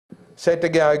Set to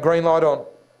go. Green light on.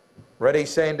 Ready,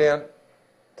 stand down.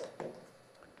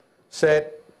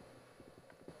 Set.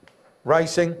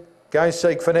 Racing. Go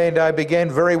Seek Fernando began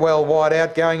very well wide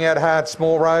out, going out hard.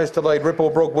 Small Rose to lead.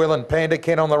 Ripplebrook Will and Panda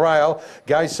Ken on the rail.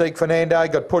 Go Seek Fernando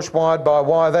got pushed wide by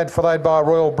Wire That, followed by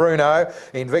Royal Bruno.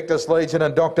 Invictus Legion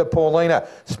and Dr. Paulina.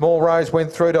 Small Rose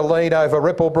went through to lead over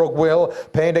Ripplebrook Will.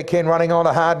 Panda Ken running on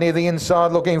hard near the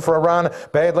inside, looking for a run.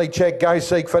 Badly checked. Go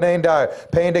Seek Fernando.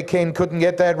 Panda Ken couldn't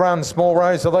get that run. Small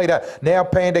Rose the leader. Now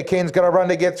Panda Ken's got a run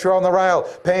to get through on the rail.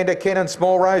 Panda Ken and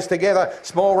Small Rose together.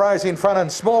 Small Rose in front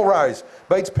and Small Rose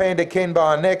beats Panda Ken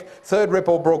by a neck. Third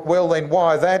Ripplebrook Will, then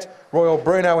Why That, Royal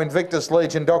Bruno, Invictus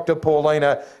Legion, Dr.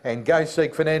 Paulina and Go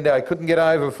Seek Fernando. Couldn't get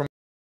over from